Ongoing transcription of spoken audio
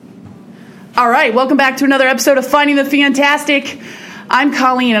All right, welcome back to another episode of Finding the Fantastic. I'm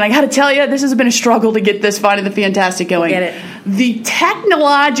Colleen, and I got to tell you, this has been a struggle to get this Finding the Fantastic going. Get it. The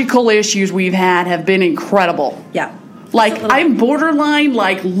technological issues we've had have been incredible. Yeah. Like, I'm borderline,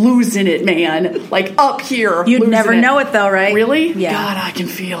 like, losing it, man. Like, up here. You'd never know it, though, right? Really? Yeah. God, I can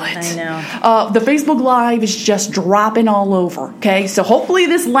feel it. I know. The Facebook Live is just dropping all over, okay? So hopefully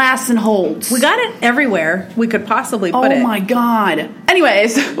this lasts and holds. We got it everywhere we could possibly put it. Oh, my God.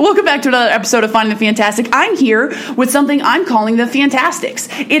 Anyways, welcome back to another episode of Finding the Fantastic. I'm here with something I'm calling the Fantastics.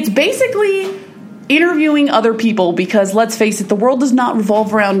 It's basically interviewing other people because, let's face it, the world does not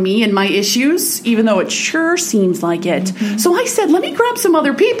revolve around me and my issues, even though it sure seems like it. Mm-hmm. So I said, let me grab some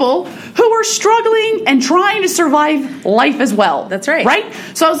other people who are struggling and trying to survive life as well. That's right. Right?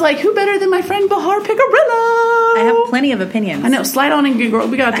 So I was like, who better than my friend Bahar Picarillo? I have plenty of opinions. I know. Slide on in, good girl.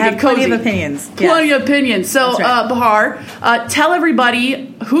 We got to get cozy. Plenty of opinions. Plenty of opinions. So, right. Bahar, tell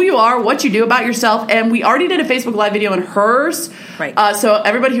everybody who you are, what you do, about yourself. And we already did a Facebook Live video on hers. Right. So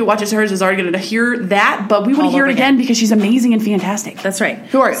everybody who watches hers is already going to hear that. But we want to hear it again because she's amazing and fantastic. That's right.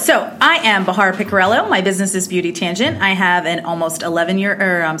 Who are you? So I am Bahar Picarillo. My business is Beauty Tangent. I have an almost 11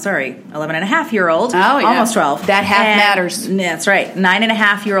 and a half year old. Oh, yeah. Almost 12. That half matters. That's right.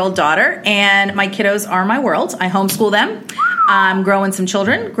 9.5-year-old daughter. And my kiddos are my world. I homeschool them. I'm growing some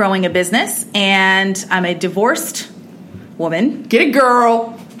children, growing a business, and I'm a divorced woman. Get it,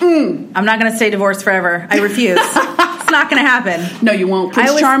 girl. I'm not going to stay divorced forever. I refuse. It's not going to happen. No, you won't.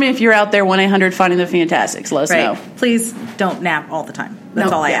 Prince Charming, if you're out there, 1-800-FINDING THE FANTASTICs. Let us know. Please don't nap all the time.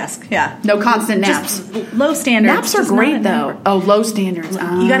 That's all I ask. Yeah. No constant naps. Just low standards. Naps are great, though. Oh, low standards.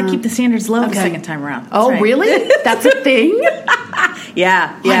 You got to keep the standards low the second time around. Oh, right. really? That's a thing?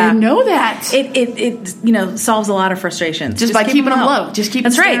 Yeah. I didn't know that. It solves a lot of frustrations. Just by keeping them low. Just keep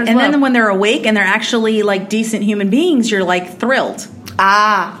That's the right. standards And low. then when they're awake and they're actually like decent human beings, you're like thrilled.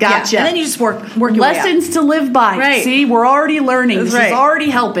 Ah, gotcha. Yeah. And then you just work your way up. Lessons to live by. Right. See, we're already learning. That's This is right. already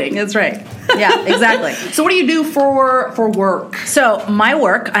helping. That's right. Yeah, exactly. So what do you do for work? So my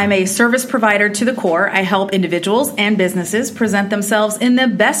work, I'm a service provider to the core. I help individuals and businesses present themselves in the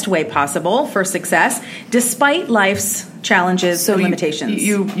best way possible for success, despite life's challenges and limitations.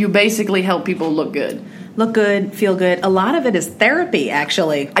 You basically help people look good. Look good, feel good. A lot of it is therapy,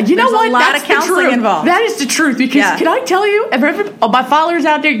 actually. You know what? There's a lot That's of counseling the truth. involved. That is the truth. Because can I tell you, my followers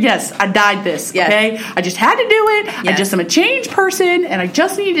out there, yes, I dyed this. Yes. Okay, I just had to do it. Yes. I just am a changed person, and I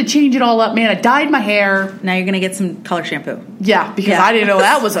just needed to change it all up. Man, I dyed my hair. Now you're going to get some color shampoo. Yeah, because I didn't know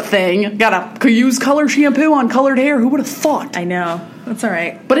that was a thing. Could use color shampoo on colored hair. Who would have thought? I know. That's all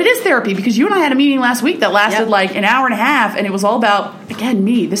right. But it is therapy because you and I had a meeting last week that lasted like an hour and a half, and it was all about, again,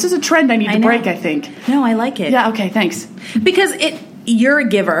 me. This is a trend I need to break, I think. No, I like it. Yeah, okay, thanks. Because you're a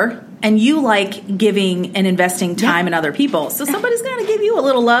giver, and you like giving and investing time in other people. So somebody's got to give you a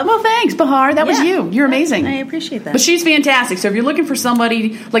little love. Well, thanks, Bahar. That was you. You're amazing. I appreciate that. But she's fantastic. So if you're looking for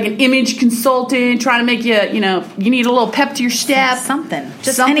somebody like an image consultant, trying to make you need a little pep to your step.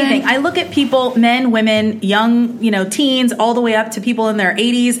 Just anything. I look at people, men, women, young, teens, all the way up to people in their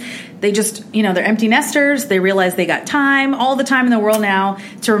 80s. They just, they're empty nesters. They realize they got all the time in the world now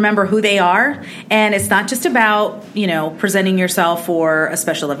to remember who they are. And it's not just about, presenting yourself for a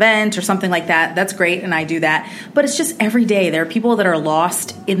special event or something like that. That's great, and I do that. But it's just every day. There are people that are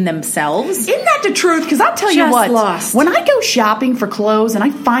lost in themselves. Isn't that the truth? Because I'll tell you what, lost. When I go shopping for clothes and I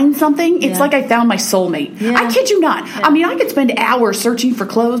find something, it's like I found my soulmate. Yeah. I kid you not. Yeah. I mean, I could spend hours searching for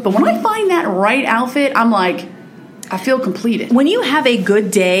clothes, but when I find that right outfit, I'm like, I feel completed. When you have a good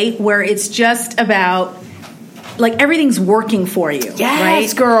day where it's just about, like, everything's working for you,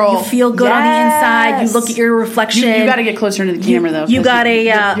 yes, right? Girl. You feel good on the inside. You look at your reflection. You got to get closer to the camera, though. You got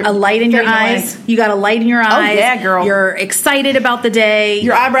a light in your eyes. You got a light in your eyes. Oh, yeah, girl. You're excited about the day.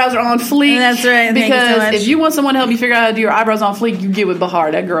 Your eyebrows are on fleek. That's right. Because Thank you so much. if you want someone to help you figure out how to do your eyebrows on fleek, you get with Bahar.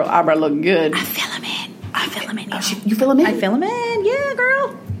 That girl eyebrow look good. I fill them in. You fill them in? I fill them in. Yeah,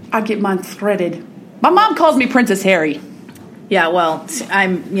 girl. I get mine threaded. My mom calls me Princess Harry. Yeah, well,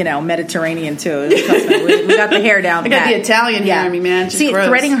 I'm, Mediterranean, too. Trust me, we got the hair down. I got the Italian hair on me, man. See,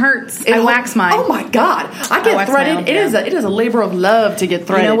 threading hurts. I wax mine. Oh, my God. I get threaded. It is a labor of love to get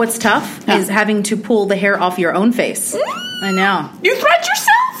threaded. You know what's tough? Is having to pull the hair off your own face. I know. You thread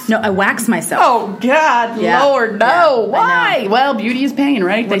yourself? No, I wax myself. Oh, God. Yeah. Lord, no. Yeah, why? Well, beauty is pain,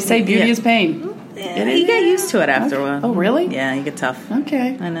 right? They say beauty is pain. Yeah, you get used to it after a while. Oh, really? Yeah, you get tough.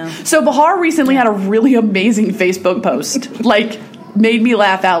 Okay. I know. So Bahar recently had a really amazing Facebook post. Made me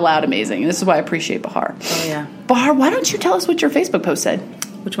laugh out loud amazing. This is why I appreciate Bahar. Oh, yeah. Bahar, why don't you tell us what your Facebook post said?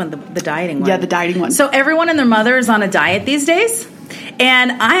 Which one? The dieting one? Yeah, the dieting one. So everyone and their mother is on a diet these days,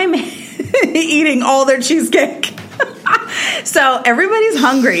 and I'm eating all their cheesecake. So everybody's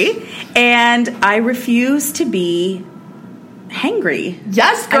hungry, And I refuse to be hangry.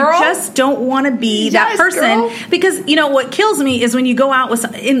 Yes, girl. I just don't want to be that person. Girl. Because, you know, what kills me is when you go out with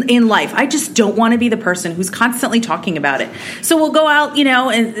in life. I just don't want to be the person who's constantly talking about it. So we'll go out, you know,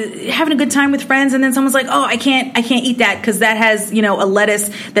 and having a good time with friends, and then someone's like, oh, I can't eat that because that has, you know, a lettuce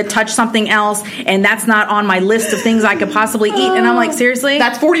that touched something else, and that's not on my list of things I could possibly eat. And I'm like, seriously?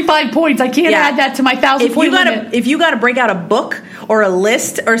 That's 45 points. I can't add that to my 1,000 point limit. If you got to break out a book or a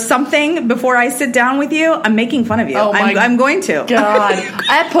list or something before I sit down with you, I'm making fun of you. Oh I'm going to. God.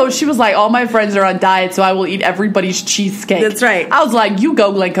 At Post, she was like, all my friends are on diet, so I will eat everybody's cheesecake. That's right. I was like, you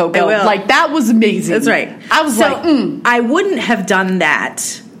go, Glen Coco. Like, that was amazing. That's right. I was I wouldn't have done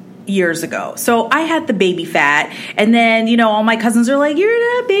that years ago. So I had the baby fat, and then, you know, all my cousins are like,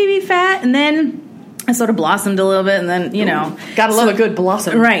 you're not baby fat, and then I sort of blossomed a little bit, and then, you know. Gotta love a good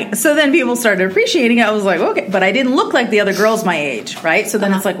blossom. Right. So then people started appreciating it. I was like, okay. But I didn't look like the other girls my age, right? So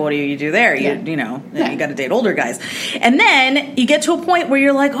then it's like, what do you do there? You know, you got to date older guys. And then you get to a point where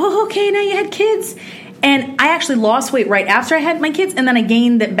you're like, oh, okay, now you had kids. And I actually lost weight right after I had my kids, and then I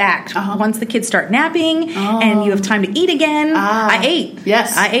gained it back once the kids start napping and you have time to eat again. I ate.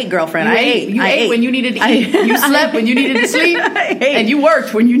 Yes. I ate, girlfriend. I ate. You ate when you needed to eat. You slept when you needed to sleep. And you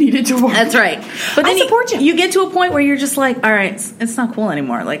worked when you needed to work. That's right. But then I support you. You get to a point where you're just like, all right, it's not cool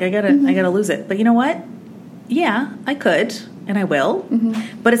anymore. Like, I gotta lose it. But you know what? Yeah, I could. And I will,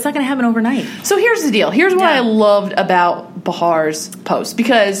 but it's not going to happen overnight. So here's the deal. Here's what I loved about Bahar's post,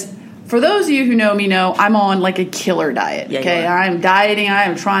 because for those of you who know me know I'm on like a killer diet. Yeah, okay, I'm dieting. I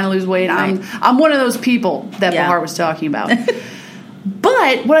am trying to lose weight. Right. I'm one of those people that Bahar was talking about.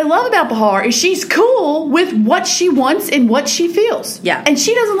 But what I love about Bahar is she's cool with what she wants and what she feels. Yeah. And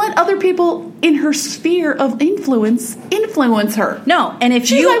she doesn't let other people in her sphere of influence her. No. And if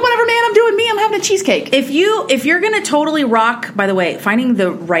she's like, whatever, man, I'm doing me. I'm having a cheesecake. If you're going to totally rock, by the way, finding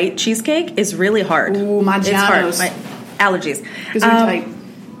the right cheesecake is really hard. Ooh, Maggiano's. It's hard. Allergies. Because you're tight.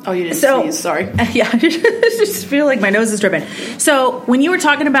 Oh, you didn't sneeze. Sorry. Yeah, I just feel like my nose is dripping. So when you were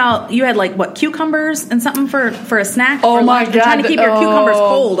talking about, you had like what, cucumbers and something for a snack? Oh my God! You're trying to keep your cucumbers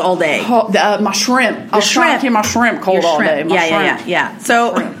cold all day. My shrimp. I was trying to keep my shrimp cold all day. Yeah.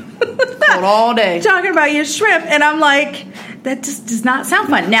 So cold all day. Talking about your shrimp, and I'm like, that just does not sound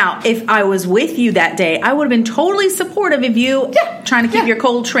fun. Now, if I was with you that day, I would have been totally supportive of you trying to keep your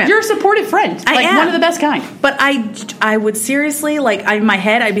cold shrimp. You're a supportive friend. I am. One of the best kind. But I would seriously, like, in my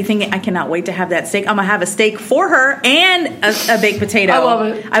head, I'd be thinking, I cannot wait to have that steak. I'm going to have a steak for her and a baked potato. I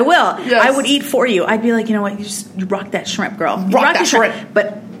love it. I will. Yes. I would eat for you. I'd be like, you know what? You rock that shrimp, girl. Rock that shrimp.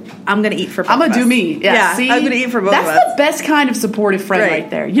 But I'm going to eat for both I'm going of to us. do me. Yeah, see? I'm going to eat for both of us. That's the best kind of supportive friend right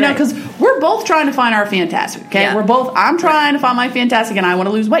there. You know, because we're both trying to find our fantastic, okay? Yeah. I'm trying to find my fantastic, and I want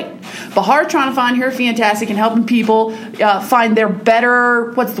to lose weight. Bahar trying to find her fantastic and helping people find their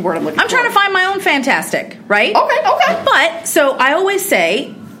better, what's the word I'm looking for? I'm trying to find my own fantastic, right? Okay. But, so I always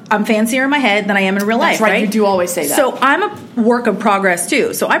say, I'm fancier in my head than I am in real life. That's right. You do always say that. So I'm a work of progress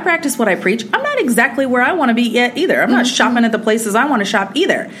too. So I practice what I preach. I'm not exactly where I want to be yet either. I'm not shopping at the places I want to shop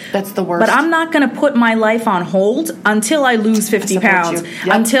either. That's the worst. But I'm not going to put my life on hold until I lose 50 pounds,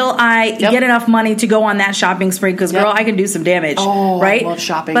 until I get enough money to go on that shopping spree. Because girl, I can do some damage. Right? I love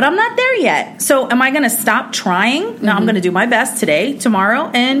shopping. But I'm not there yet. So am I going to stop trying? No, I'm going to do my best today, tomorrow,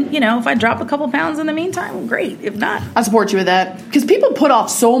 and if I drop a couple pounds in the meantime, great. If not, I support you with that, because people put off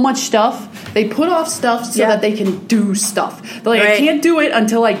so much stuff. They put off stuff so that they can do stuff. They're like, I can't do it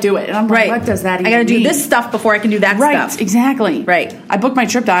until I do it. And I'm like, what does that even mean? I got to do this stuff before I can do that stuff. Right, exactly. Right. I booked my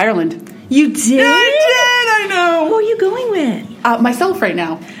trip to Ireland. You did? Yeah, I did. I know. Who are you going with? Myself right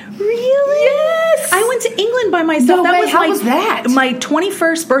now. Really? Yes. I went to England by myself. No way. How was that? My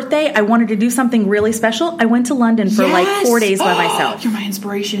 21st birthday. I wanted to do something really special. I went to London for like 4 days by myself. You're my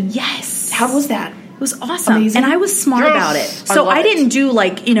inspiration. Yes. How was that? It was awesome. Amazing. And I was smart about it. So I didn't do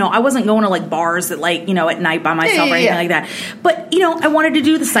I wasn't going to like bars at at night by myself or anything like that. But, I wanted to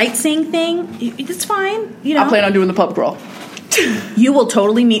do the sightseeing thing. It's fine. I plan on doing the pub crawl. You will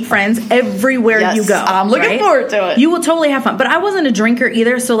totally meet friends everywhere you go. I'm looking forward to it. You will totally have fun. But I wasn't a drinker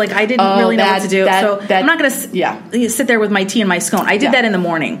either, so I didn't really know what to do. I'm not going to sit there with my tea and my scone. I did that in the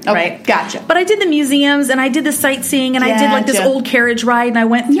morning, right? Gotcha. But I did the museums, and I did the sightseeing, and I did this old carriage ride, and I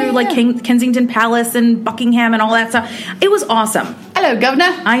went through Kensington Palace and Buckingham and all that stuff. It was awesome. Hello,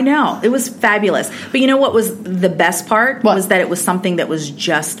 Governor. I know. It was fabulous. But you know what was the best part? Was that it was something that was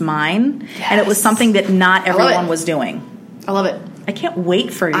just mine, and it was something that not everyone was doing. I love it. I can't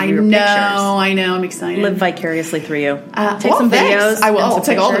wait for your pictures. I know. I'm excited. Live vicariously through you. Take some videos. I will. I'll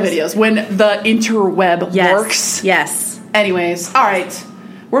take all the videos when the interweb works. Yes. Anyways, all right.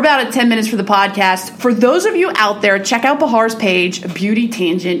 We're about at 10 minutes for the podcast. For those of you out there, check out Bahar's page, Beauty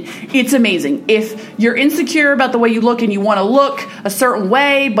Tangent. It's amazing. If you're insecure about the way you look and you want to look a certain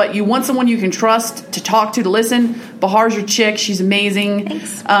way, but you want someone you can trust to talk to listen, Bahar's your chick. She's amazing.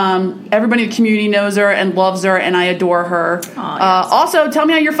 Thanks. Everybody in the community knows her and loves her, and I adore her. Yes. Also, tell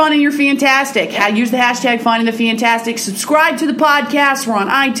me how you're fun and you're fantastic. Use the hashtag Finding the Fantastic. Subscribe to the podcast. We're on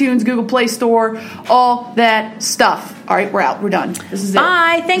iTunes, Google Play Store, all that stuff. All right, we're out. We're done. This is it.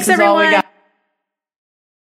 Bye. Thanks, This is all we everyone. got.